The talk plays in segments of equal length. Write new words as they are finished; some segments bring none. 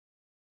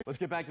Let's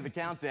get back to the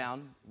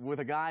countdown with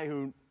a guy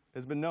who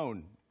has been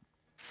known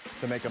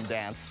to make them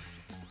dance.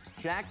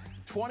 Shaq,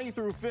 20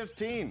 through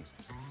 15.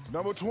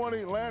 Number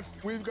 20, Lance,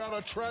 we've got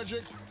a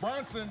tragic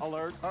Bronson.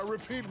 Alert. I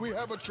repeat, we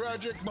have a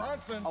tragic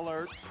Bronson.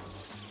 Alert.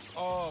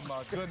 Oh,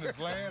 my goodness.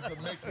 Lance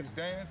will make you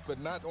dance, but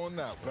not on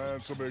that one.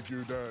 Lance will make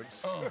you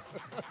dance.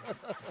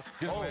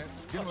 Get him,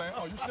 Lance. Get him, Lance.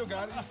 Oh, you still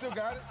got it. You still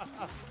got it.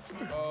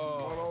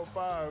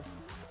 105.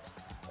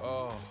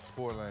 Oh,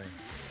 poor Lance.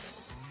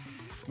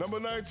 Number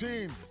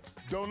 19,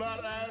 do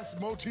not ask,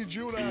 Moti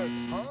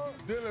Junas. Huh?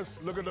 Dennis,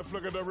 look at the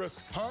flick of the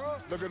wrist. Huh?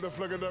 Look at the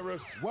flick of the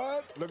wrist.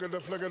 What? Look at the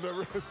flick of the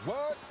wrist.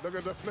 What? Look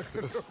at the flick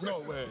of the wrist. No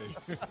way.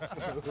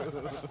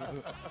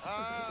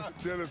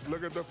 Dennis,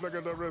 look at the flick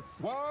of the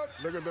wrist. What?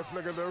 Look at the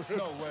flick of the wrist.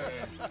 No way.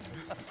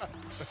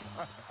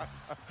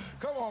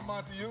 Come on,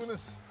 Monty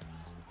Eunice.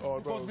 Oh,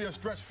 It's supposed to be a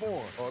stretch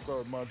four. Oh, I thought it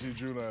was Monty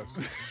Junas.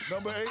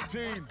 Number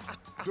 18,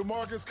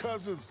 DeMarcus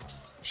Cousins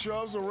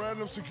shoves a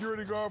random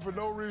security guard for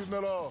no reason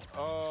at all.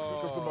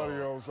 Look at somebody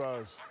your own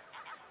size.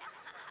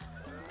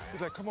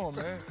 He's like, come on,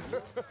 man.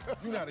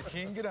 You're not a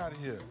king. Get out of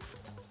here.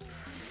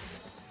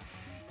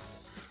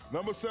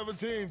 Number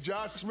 17,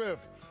 Josh Smith.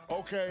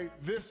 Okay,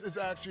 this is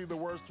actually the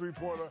worst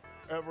three-pointer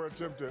ever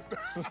attempted.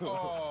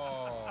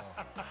 Oh.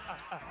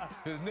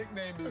 His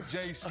nickname is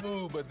Jay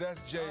Smooth, but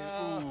that's Jay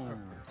Ooh.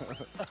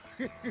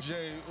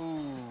 Jay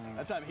Ooh.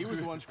 That time he was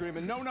the one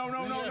screaming, no, no,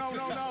 no, no, no,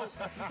 no,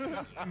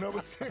 no.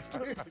 Number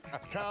 16,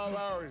 Kyle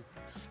Lowry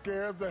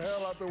scares the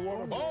hell out the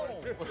water boy.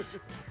 Oh.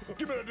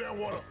 Give me that damn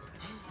water.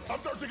 I'm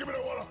thirsty, give me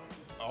that water.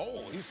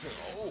 Oh, he said,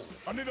 oh.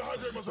 I need to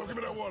hydrate myself, give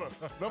me that water.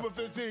 Number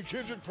 15,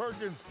 Kendrick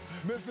Perkins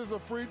misses a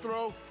free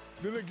throw,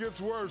 then it gets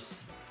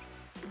worse.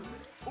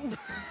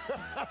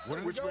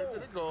 Which way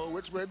did it go?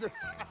 Which way did it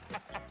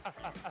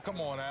go?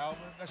 Come on,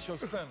 Alvin. That's your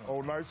center.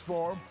 Oh, nice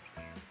form.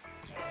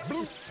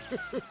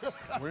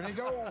 Where'd he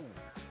go?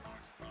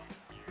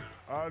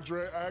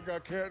 Andre, I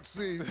can't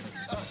see.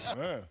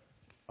 Man.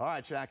 All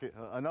right, Shaq,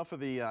 enough of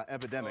the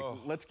epidemic.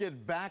 Let's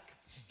get back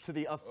to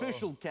the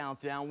official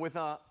countdown with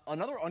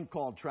another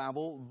uncalled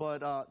travel,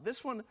 but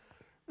this one's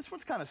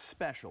kind of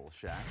special,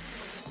 Shaq.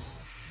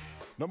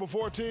 Number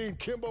 14,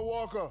 Kemba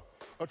Walker.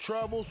 A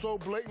travel so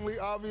blatantly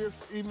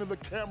obvious, even the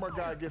camera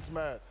guy gets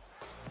mad.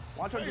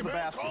 Watch out for the man,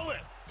 basket. call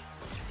it.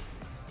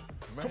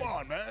 Man. Come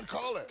on, man,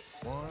 call it.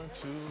 1,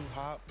 2,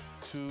 hop,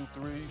 2,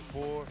 3,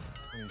 4,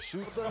 and he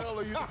shoots. What the hell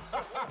are you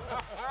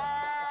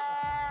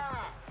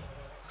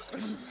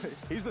doing?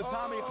 He's the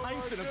Tommy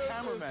Heinsohn of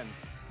cameramen.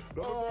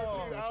 Number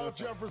 13, Al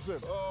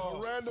Jefferson.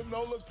 A random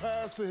no-look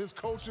pass to his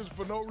coaches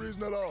for no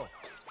reason at all.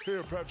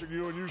 Here, Patrick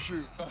Ewing, you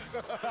shoot.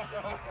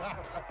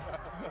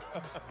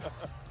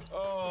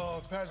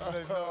 Oh, Patrick,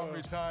 they know I'm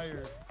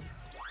retired.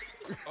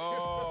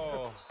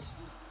 Oh.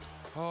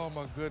 Oh,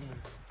 my goodness.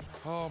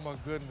 Oh, my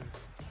goodness.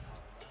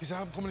 He said,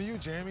 I'm coming to you,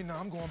 Jamie. No,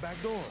 I'm going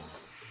back door.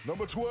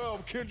 Number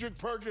 12, Kendrick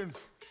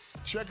Perkins.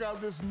 Check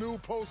out this new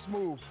post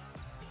move.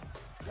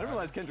 I didn't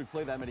realize Kendrick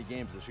played that many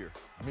games this year.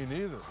 Me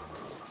neither.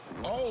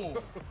 Oh,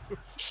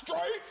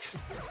 Strike!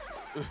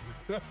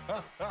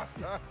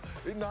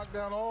 he knocked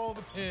down all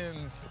the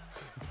pins.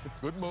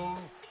 Good move.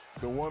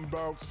 The one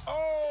bounce.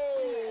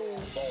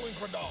 Oh, bowling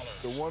for dollars.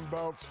 The one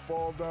bounce,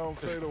 fall down,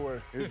 fade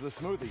away. Here's the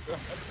smoothie.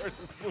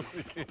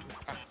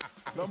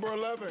 Number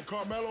 11,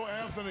 Carmelo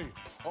Anthony.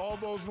 All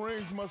those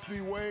rings must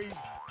be weighing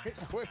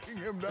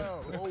him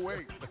down. Oh,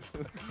 wait.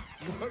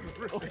 What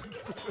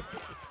rings?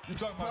 You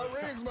talking about My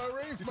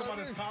rings. You talking about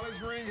his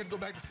college ring? Had to go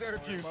back to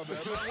Syracuse. My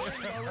bad.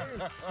 My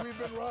rings. We've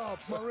been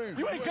robbed. My rings.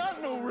 You ain't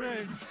got no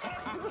rings.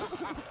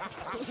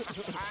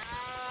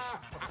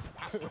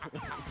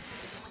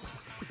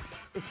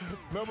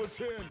 Number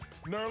 10,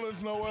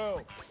 Nerlens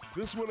Noel.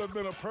 This would have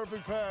been a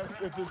perfect pass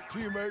if his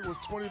teammate was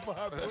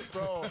 25 foot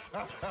tall.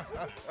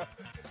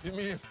 You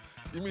mean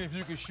if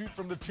you could shoot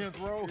from the 10th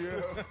row?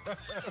 Yeah.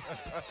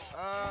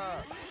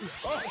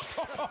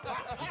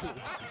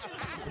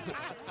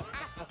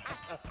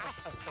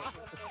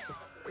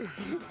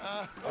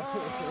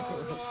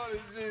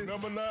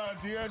 Number 9,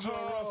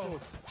 D'Angelo Russell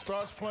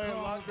starts playing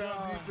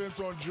lockdown defense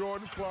on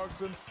Jordan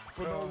Clarkson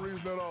for no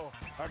reason at all.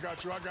 I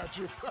got you.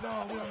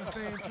 No, we're on the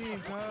same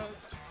team,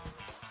 cuz.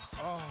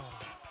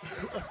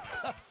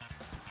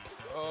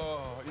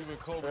 Oh, even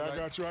Kobe. Hey, I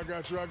got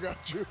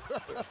you.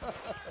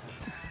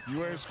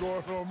 You ain't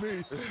scoring on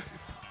me.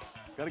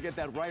 Got to get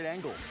that right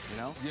angle, you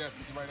know? Yes,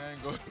 the right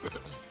angle.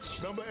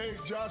 Number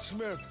 8, Josh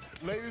Smith.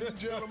 Ladies and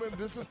gentlemen,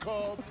 this is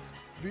called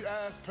the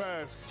ass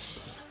pass.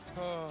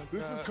 Oh,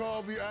 This is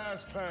called the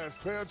ass pass.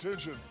 Pay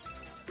attention.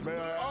 May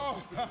I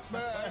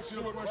ask you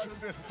a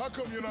question? How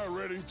come you're not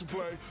ready to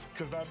play?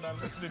 Because I'm not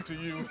listening to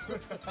you.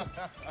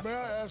 May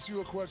I ask you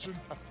a question?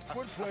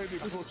 What play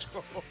did Coach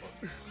call?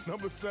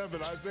 Number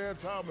 7, Isaiah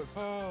Thomas.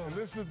 And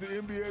this is the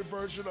NBA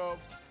version of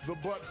the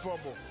butt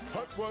fumble.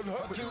 Hut one,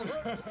 hut two,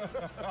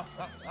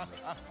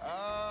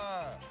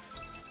 hut.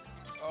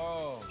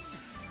 Oh,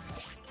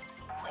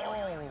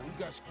 you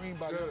got screened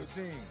by the other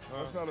team.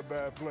 That's not a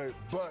bad play,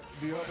 but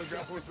the other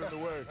guy was in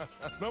the way.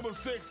 Number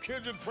 6,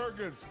 Kendrick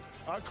Perkins.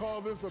 I call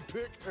this a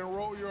pick and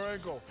roll your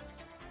ankle.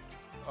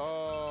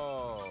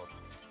 Oh.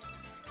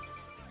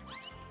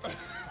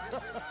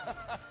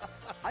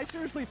 I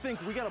seriously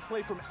think we got to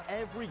play from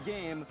every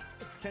game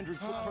Kendrick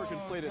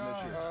Perkins played in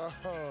this year.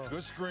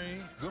 Good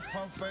screen, good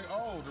pump fake.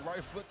 Oh, the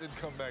right foot didn't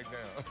come back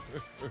down.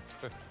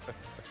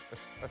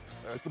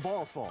 It's the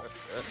ball's fault.